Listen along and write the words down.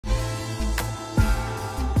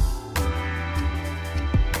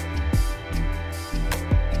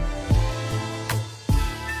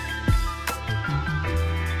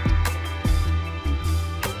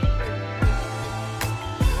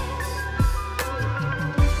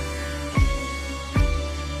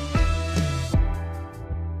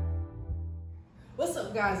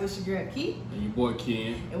guys? It's your girl Keith. And your boy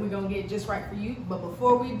Ken. And we're going to get just right for you. But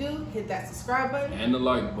before we do, hit that subscribe button. And the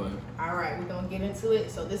like button. Alright, we're going to get into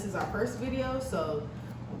it. So this is our first video. So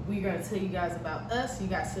we're going to tell you guys about us. You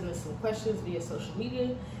guys send us some questions via social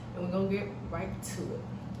media. And we're going to get right to it.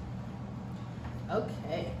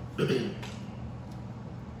 Okay.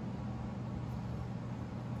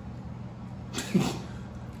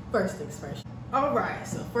 First expression. Alright,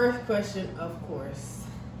 so first question, of course,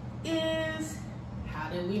 is how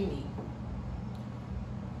did we meet?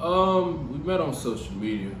 We met on social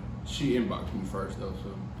media. She inboxed me first though,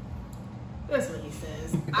 so. That's what he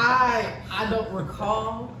says. I don't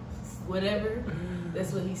recall, whatever.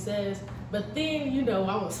 That's what he says. But then, you know,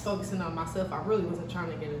 I was focusing on myself. I really wasn't trying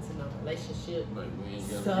to get into no relationship. Like, we ain't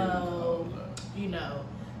gotta So, you know,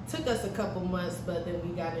 took us a couple months, but then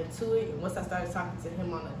we got into it. And once I started talking to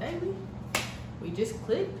him on a daily, we just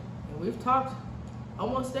clicked. And we've talked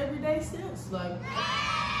almost every day since. Like,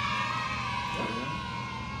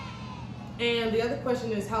 and the other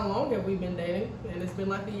question is, how long have we been dating? And it's been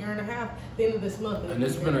like a year and a half. At the end of this month. And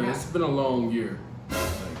it's been a long year. Like,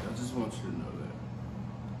 I just want you to know that.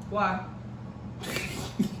 Why?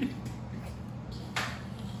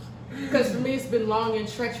 Because for me, it's been long and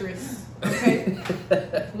treacherous. Okay,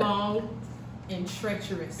 long and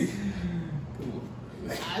treacherous.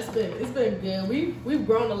 It's been good. We've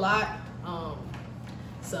grown a lot.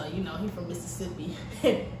 So you know, he from Mississippi.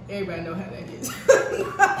 Everybody know how that is.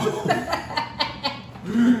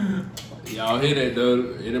 Y'all hear that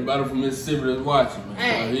though? Anybody from Mississippi that's watching, man.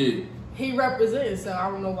 Hey, y'all hear it. He represents, so I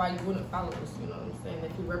don't know why you wouldn't follow us. You know what I'm saying?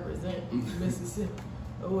 If he represent Mississippi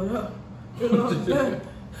or whatever. You know what I'm saying?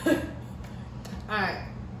 All right.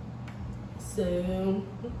 So,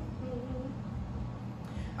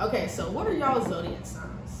 okay. So, what are y'all zodiac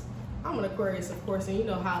signs? I'm an Aquarius, of course, and you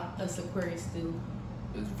know how us Aquarius do.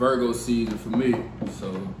 It's Virgo season for me,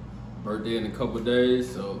 so birthday in a couple of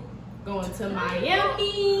days, so. Going to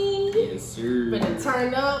Miami. Yes, sir. Gonna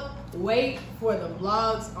turn up. Wait for the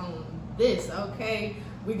vlogs on this, okay?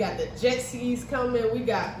 We got the jet skis coming. We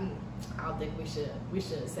got. I don't think we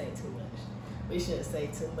shouldn't say too much. We shouldn't say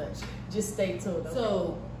too much. Just stay tuned. Okay?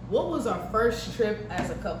 So, what was our first trip as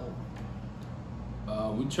a couple?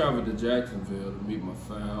 We traveled to Jacksonville to meet my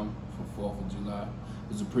fam for 4th of July.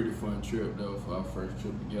 It was a pretty fun trip though for our first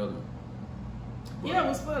trip together. Yeah, it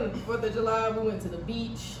was fun. 4th of July, we went to the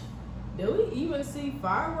beach. Did we even see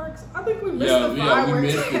fireworks? I think we missed the fireworks. Yeah, we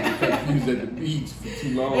missed it because we was at the beach for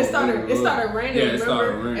too long. It started raining, yeah,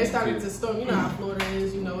 remember? It started to storm. You know how Florida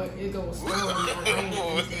is, you know, it goes storm. No.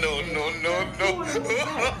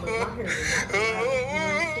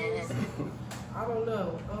 I don't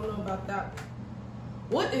know about that.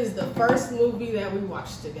 What is the first movie that we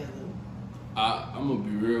watched together? I'm gonna be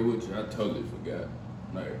real with you. I totally forgot.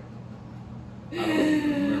 Like, I don't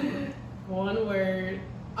even remember. One word.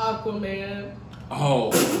 Aquaman.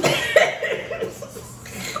 Oh.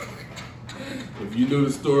 If you knew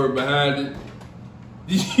the story behind it.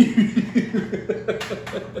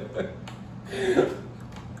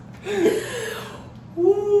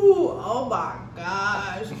 Ooh, oh my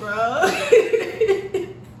gosh, bro.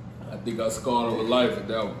 I think I scarred him with life at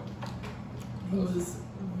that one. He was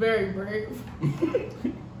very brave.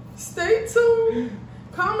 Stay tuned.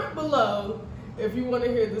 Comment below if you want to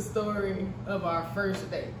hear the story of our first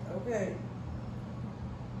date, okay?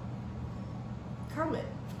 Comment.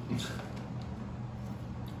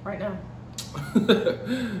 Right now.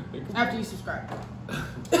 After you subscribe.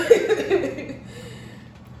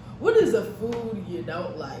 What is a food you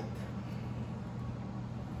don't like?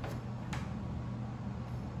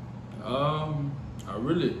 I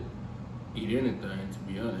really eat anything, to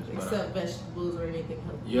be honest. Except vegetables or anything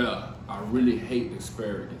healthy. Yeah, I really hate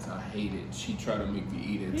asparagus. I hate it. She tried to make me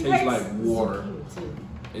eat it. It tastes like water.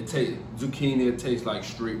 Zucchini. It tastes like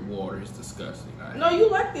straight water. It's disgusting. No, you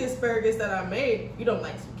like the asparagus that I made. You don't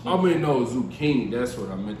like zucchini. I mean, no, zucchini. That's what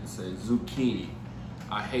I meant to say. Zucchini.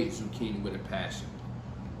 I hate zucchini with a passion.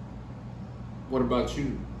 What about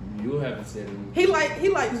you? You haven't said anything. He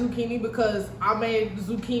liked zucchini because I made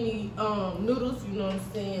zucchini noodles. You know what I'm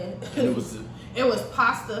saying? And it was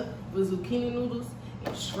pasta with zucchini noodles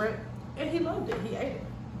and shrimp, and he loved it. He ate it.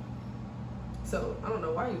 So I don't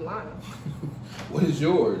know why you lying. What is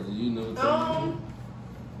yours? You know.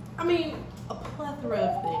 I mean, a plethora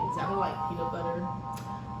of things. I don't like peanut butter.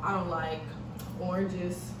 I don't like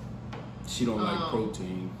oranges. She don't like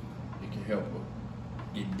protein. It can help her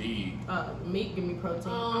get big. Meat give me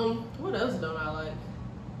protein. What else don't I like?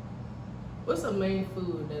 What's a main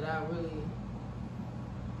food that I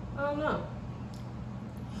don't know.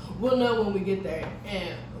 We'll know when we get there,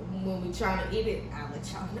 and when we try to eat it, I'll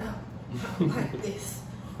let y'all know. I don't like this.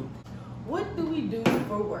 what do we do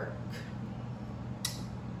for work?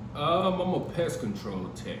 I'm a pest control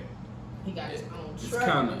tech. He got his own It's truck.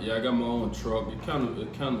 kind of, yeah, I got my own truck.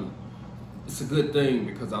 It's a good thing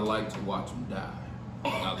because I like to watch them die.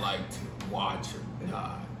 I like to watch them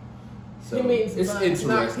die. So He means it's bugs,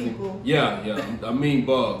 not interesting. people. Yeah. I mean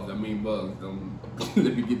bugs. Don't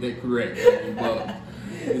let me get that correct. I mean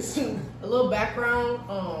bugs. A little background.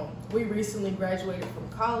 We recently graduated from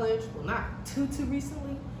college. Well, not too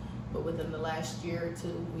recently, but within the last year or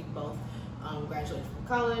two, we both graduated from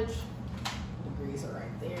college. Degrees are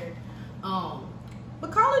right there.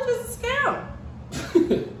 But college is a scam.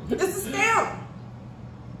 It's a scam.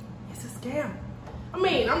 It's a scam. I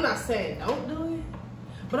mean, I'm not saying don't do it,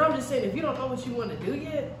 but I'm just saying if you don't know what you want to do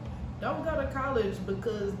yet, don't go to college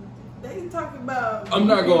because they talking about. I'm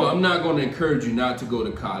not going to encourage you not to go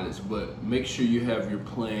to college, but make sure you have your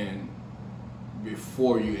plan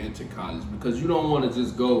before you enter college because you don't want to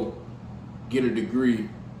just go get a degree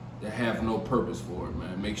that have no purpose for it,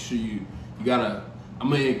 man. Make sure you gotta. I'm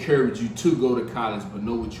gonna encourage you to go to college, but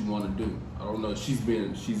know what you want to do. I don't know. She's a bad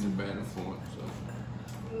influence. So.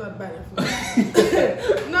 I'm not bad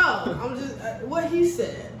influence. No, I'm just what he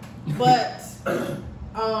said. But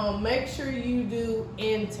make sure you do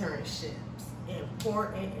internships.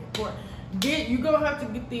 Important. You're gonna have to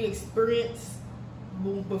get the experience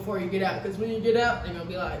before you get out. Because when you get out, they're gonna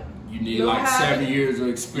be like, you need like 7 years of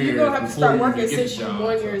experience. You're gonna have to start working since since you're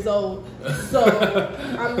 1 year old. So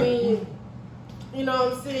I mean, you know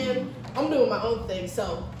what I'm saying? I'm doing my own thing.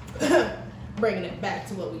 So bringing it back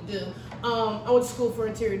to what we do. I went to school for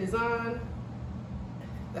interior design.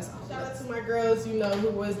 That's all. Shout out to my girls, who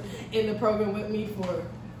was in the program with me for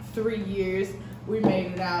 3 years. We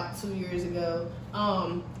made it out 2 years ago.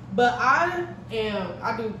 But I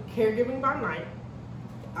do caregiving by night.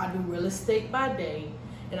 I do real estate by day.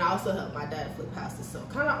 And I also help my dad flip houses. So it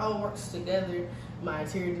kind of all works together. My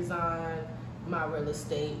interior design, my real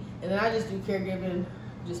estate. And then I just do caregiving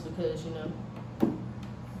just because,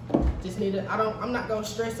 just need I'm not going to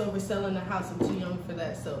stress over selling the house. I'm too young for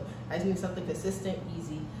that. So I just need something consistent,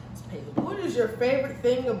 easy to pay. What is your favorite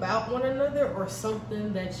thing about one another or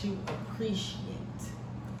something that you appreciate?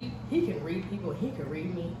 He can read people. He can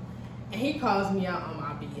read me. And he calls me out on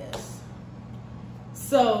my BS.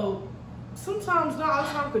 So sometimes, not all the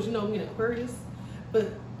time, because me and Aquarius, but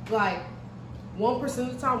like 1%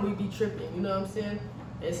 of the time we be tripping, you know what I'm saying?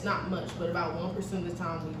 It's not much, but about 1% of the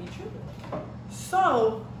time we be tripping.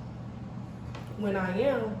 So when I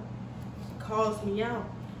am, he calls me out,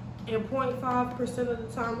 and 0.5% of the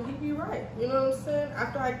time he be right, you know what I'm saying?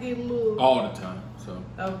 After I get a little... All the time, so...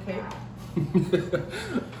 Okay.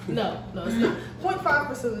 No, it's not.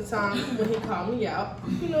 0.5% of the time when he called me out,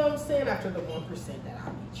 you know what I'm saying? After the 1% that I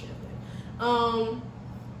be tripping.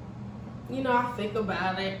 I think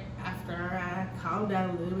about it after I calm down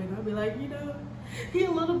a little bit. I'll be like, he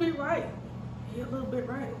a little bit right.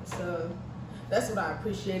 So that's what I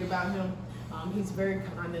appreciate about him. He's very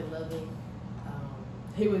kind and loving.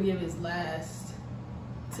 He would give his last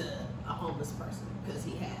to a homeless person because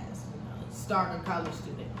he has, starting college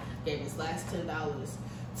student, gave his last $10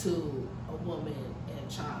 to a woman and a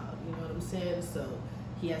child. You know what I'm saying? So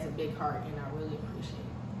he has a big heart, and I really appreciate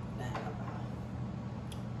that about him.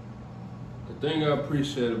 The thing I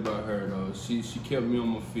appreciate about her though, she kept me on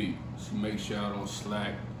my feet. She makes sure I don't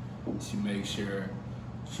slack. She makes sure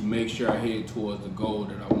I head towards the goal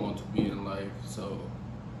that I want to be in life. So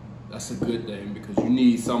that's a good thing because you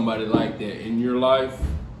need somebody like that in your life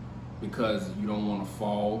because you don't want to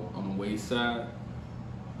fall on the wayside.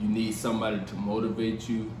 You need somebody to motivate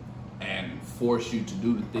you and force you to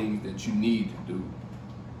do the things that you need to do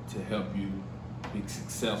to help you be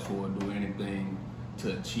successful or do anything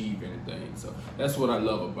to achieve anything. So that's what I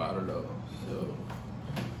love about her though. So.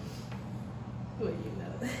 Well,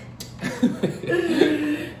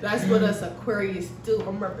 that's what us Aquarius do.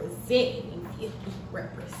 I'm representing.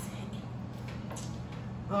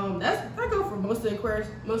 I go for most of Aquarius.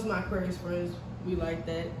 Most of my Aquarius friends, we like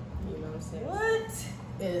that. You know what I'm saying? What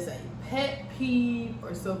is a pet peeve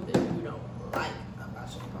or something you don't like about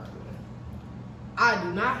your partner? I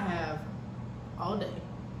do not have all day.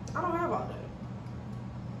 I don't have all day.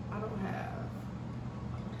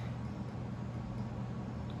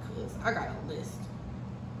 Because I got a list.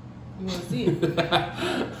 You want to see it?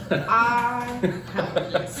 I have a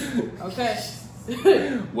list. Okay?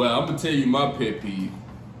 Well, I'm going to tell you my pet peeve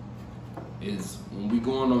is when we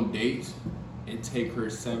going on dates, it take her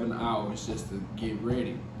 7 hours just to get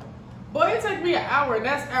ready. Boy, it take me an hour, and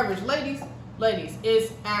that's average. Ladies,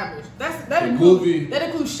 it's average. That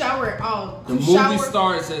includes shower. The movie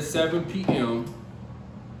starts at 7 p.m.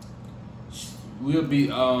 We'll be.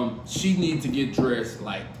 She needs to get dressed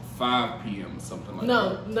like 5 p.m. or something like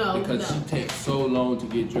that. No, because she takes so long to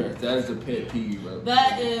get dressed. That is a pet peeve, bro.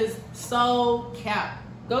 That is so cap.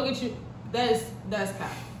 Go get you. That's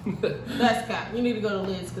cap. That's cap. You need to go to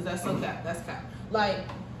Lids because that's so cap. That's cap. Like,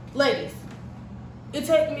 ladies, it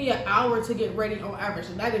takes me an hour to get ready on average,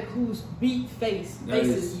 and that includes faces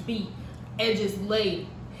beat, and just lay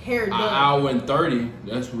hair done. An hour and 30.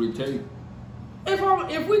 That's what it takes.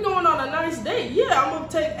 If we going on a nice date, yeah, I'm gonna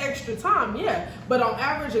take extra time, yeah. But on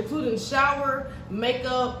average, including shower,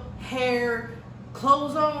 makeup, hair,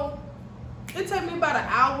 clothes on, it take me about an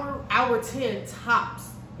hour 10 tops.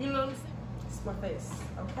 You know what I'm saying? It's my face,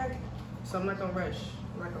 okay? So I'm not gonna rush.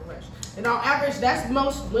 And on average, that's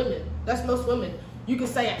most women. You can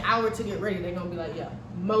say an hour to get ready. They're gonna be like, yeah.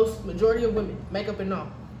 Majority of women, makeup and all.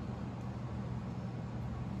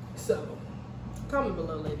 So, comment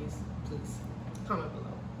below, ladies, please. Comment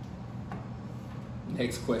below.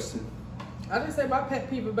 Next question. I didn't say my pet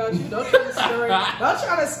peeve about you. Don't try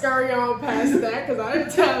to scurry on past that, because I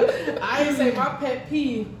didn't say my pet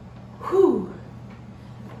peeve. Whew.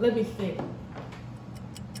 Let me think.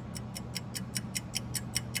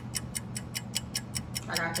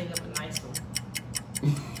 I gotta think of a nice one.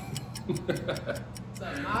 So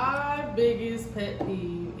my biggest pet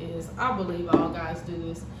peeve is, I believe all guys do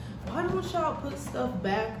this. Why don't y'all put stuff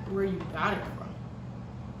back where you got it from?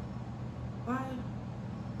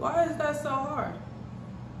 Why is that so hard?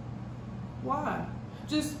 Why?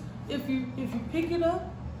 Just if you pick it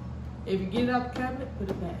up, if you get it out the cabinet, put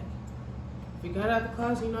it back. If you got it out the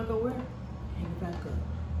closet, you're not gonna wear it, hang it back up.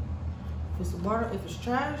 If it's water, if it's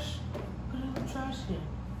trash, put it in the trash can.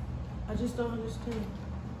 I just don't understand.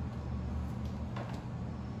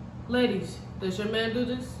 Ladies, does your man do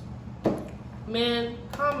this? Man,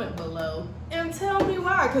 comment below and tell me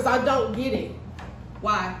why, because I don't get it.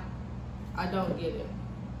 Why? I don't get it.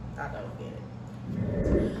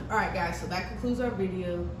 Alright guys, so that concludes our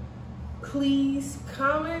video. Please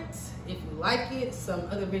comment if you like it, some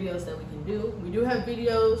other videos that we can do. We do have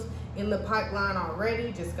videos in the pipeline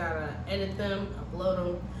already, just gotta edit them,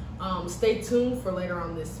 upload them. Stay tuned for later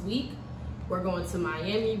on this week. We're going to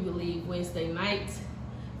Miami. We leave Wednesday night,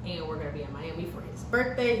 and we're gonna be in Miami for his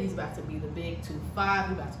birthday. He's about to be the big 2-5.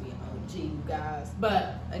 He's about to be an OG, you guys.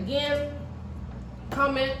 But again,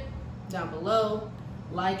 comment down below,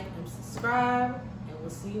 like and subscribe, and we'll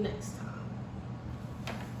see you next time.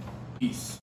 Peace.